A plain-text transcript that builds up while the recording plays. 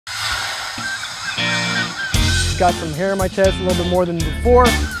got some hair on my chest, a little bit more than before.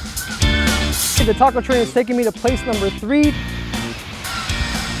 The taco train is taking me to place number 3. You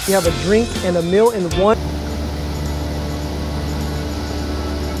have a drink and a meal in one.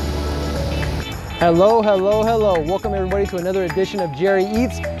 Hello, hello, hello. Welcome everybody to another edition of Jerry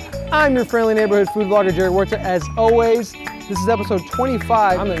Eats. I'm your friendly neighborhood food vlogger, Jerry Huerta. As always, this is episode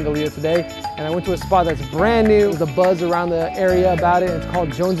 25. I'm in Goleta today, and I went to a spot that's brand new. There's a buzz around the area about it. It's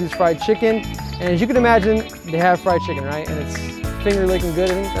called Jonesy's Fried Chicken. And as you can imagine, they have fried chicken, right? And it's finger licking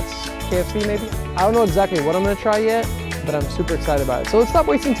good. I think that's KFC maybe. I don't know exactly what I'm gonna try yet, but I'm super excited about it. So let's stop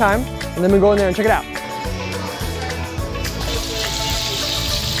wasting time, and then we go in there and check it out.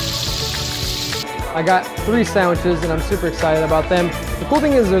 I got 3 sandwiches and I'm super excited about them. The cool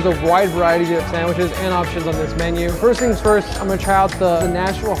thing is there's a wide variety of sandwiches and options on this menu. First things first, I'm gonna try out the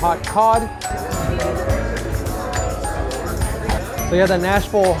Nashville hot cod. So you have that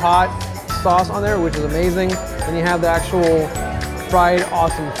Nashville hot sauce on there, which is amazing. Then you have the actual fried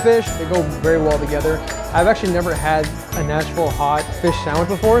awesome fish. They go very well together. I've actually never had a Nashville hot fish sandwich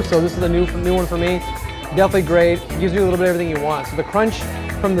before, so this is a new one for me. Definitely great. It gives you a little bit of everything you want. So the crunch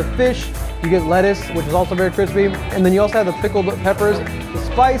from the fish, you get lettuce, which is also very crispy. And then you also have the pickled peppers, the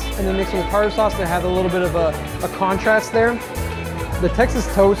spice, and then mixed with the tartar sauce to have a little bit of a contrast there. The Texas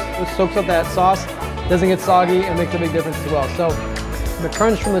toast, which soaks up that sauce, doesn't get soggy and makes a big difference as well. So the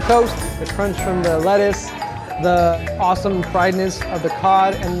crunch from the toast, the crunch from the lettuce, the awesome friedness of the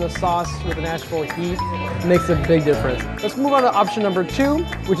cod, and the sauce with the Nashville heat makes a big difference. Let's move on to option number 2,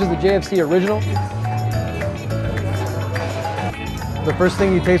 which is the JFC original. The first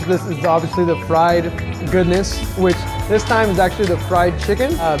thing you taste with this is obviously the fried goodness, which this time is actually the fried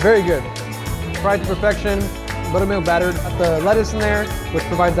chicken. Very good. Fried to perfection, buttermilk battered. Got the lettuce in there, which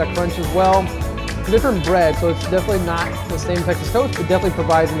provides that crunch as well. Different bread, so it's definitely not the same Texas toast, but definitely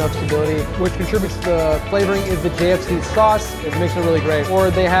provides enough stability. Which contributes to the flavoring is the JFC sauce. It makes it really great. Or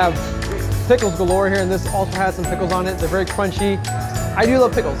they have pickles galore here, and this also has some pickles on it. They're very crunchy. I do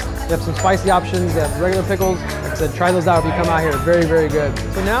love pickles. They have some spicy options, they have regular pickles. Like I said, try those out if you come out here, very, very good.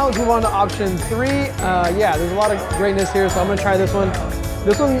 So now let's move on to option 3. Yeah, there's a lot of greatness here, so I'm gonna try this one.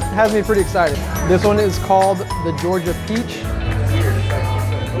 This one has me pretty excited. This one is called the Georgia Peach.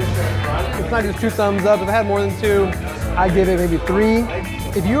 It's not just 2 thumbs up. If I had more than 2, I'd give it maybe 3.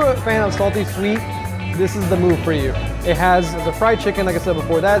 If you're a fan of salty sweet, this is the move for you. It has the fried chicken, like I said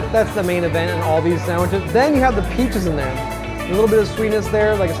before, that's the main event in all these sandwiches. Then you have the peaches in there. A little bit of sweetness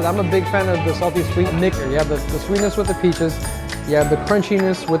there. Like I said, I'm a big fan of the salty sweet mixer. You have the sweetness with the peaches. You have the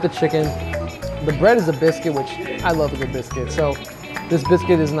crunchiness with the chicken. The bread is a biscuit, which I love a good biscuit. So this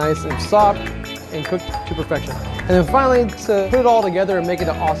biscuit is nice and soft and cooked to perfection. And then finally, to put it all together and make it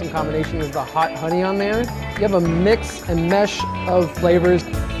an awesome combination is the hot honey on there. You have a mix and mesh of flavors.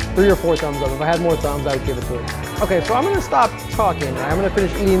 3 or 4 thumbs up. If I had more thumbs, I would give it to it. Okay, so I'm gonna stop talking. Right? I'm gonna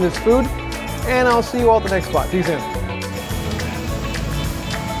finish eating this food, and I'll see you all at the next spot. See you soon.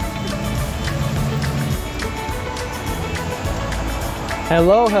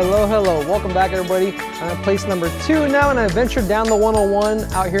 Hello, hello, hello. Welcome back, everybody. I'm at place number 2 now, and I ventured down the 101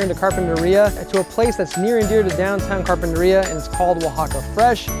 out here into Carpinteria to a place that's near and dear to downtown Carpinteria, and it's called Oaxaca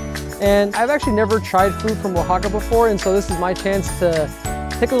Fresh. And I've actually never tried food from Oaxaca before, and so this is my chance to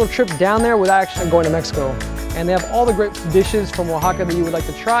take a little trip down there without actually going to Mexico. And they have all the great dishes from Oaxaca that you would like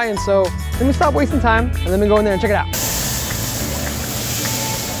to try, and so let me stop wasting time and let me go in there and check it out.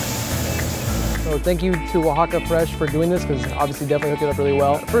 So thank you to Oaxaca Fresh for doing this, because obviously definitely hooked it up really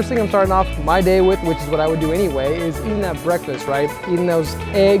well. First thing I'm starting off my day with, which is what I would do anyway, is eating that breakfast, right? Eating those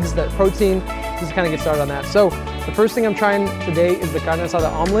eggs, that protein, just kind of get started on that. So the first thing I'm trying today is the carne asada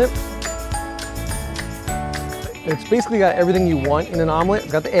omelet. It's basically got everything you want in an omelet.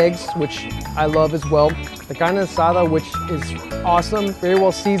 It's got the eggs, which I love as well. The carne asada, which is awesome, very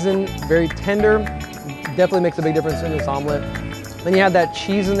well seasoned, very tender. Definitely makes a big difference in this omelet. Then you have that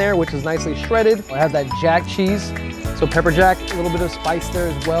cheese in there, which is nicely shredded. It has that jack cheese, so pepper jack, a little bit of spice there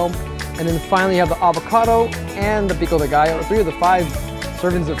as well. And then finally you have the avocado and the pico de gallo. 3 of the 5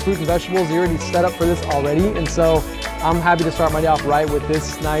 servings of fruit and vegetables. You're already set up for this already. And so I'm happy to start my day off right with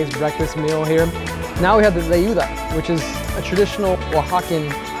this nice breakfast meal here. Now we have the leyuda, which is a traditional Oaxacan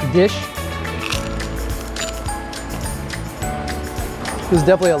dish. There's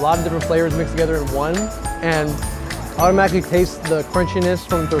definitely a lot of different flavors mixed together in one, and automatically taste the crunchiness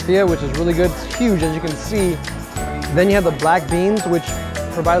from the tortilla, which is really good. It's huge, as you can see. Then you have the black beans, which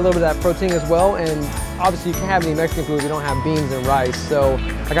provide a little bit of that protein as well. And obviously you can't have any Mexican food if you don't have beans and rice. So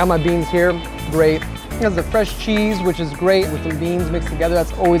I got my beans here, great. It has the fresh cheese, which is great with some beans mixed together.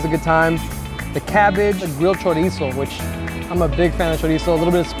 That's always a good time. The cabbage, the grilled chorizo, which I'm a big fan of chorizo. A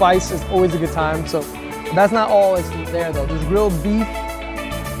little bit of spice is always a good time. So That's not all it's there though. There's grilled beef,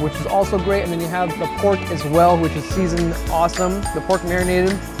 which is also great, and then you have the pork as well, which is seasoned awesome. The pork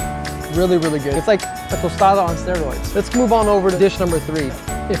marinated, really, really good. It's like a tostada on steroids. Let's move on over to dish number 3.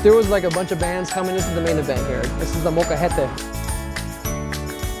 If there was like a bunch of bands coming, this is the main event here. This is the molcajete.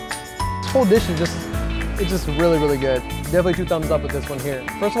 This whole dish is just really, really good. Definitely 2 thumbs up with this one here.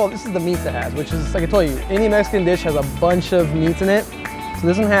 First of all, this is the meats it has, which is, like I told you, any Mexican dish has a bunch of meats in it. So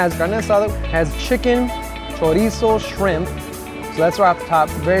this one has carne asada, has chicken, chorizo, shrimp. So that's right off the top,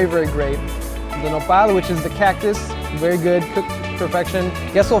 very, very great. The nopal, which is the cactus, very good, cooked to perfection.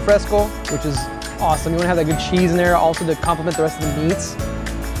 Queso fresco, which is awesome. You want to have that good cheese in there, also to complement the rest of the meats.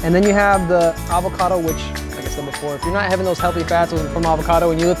 And then you have the avocado, which, like I said before, if you're not having those healthy fats from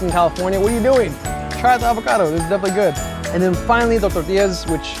avocado and you live in California, what are you doing? Try the avocado, this is definitely good. And then finally the tortillas,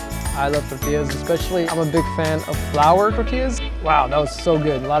 which I love tortillas, especially I'm a big fan of flour tortillas. Wow, that was so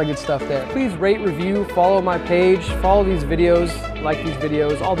good, a lot of good stuff there. Please rate, review, follow my page, follow these videos, like these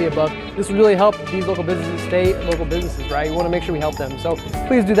videos, all the above. This will really help these local businesses stay local businesses, right? We want to make sure we help them. So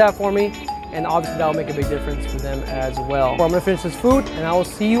please do that for me. And obviously that'll make a big difference for them as well. I'm gonna finish this food and I will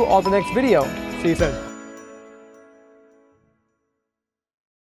see you all the next video. See you soon.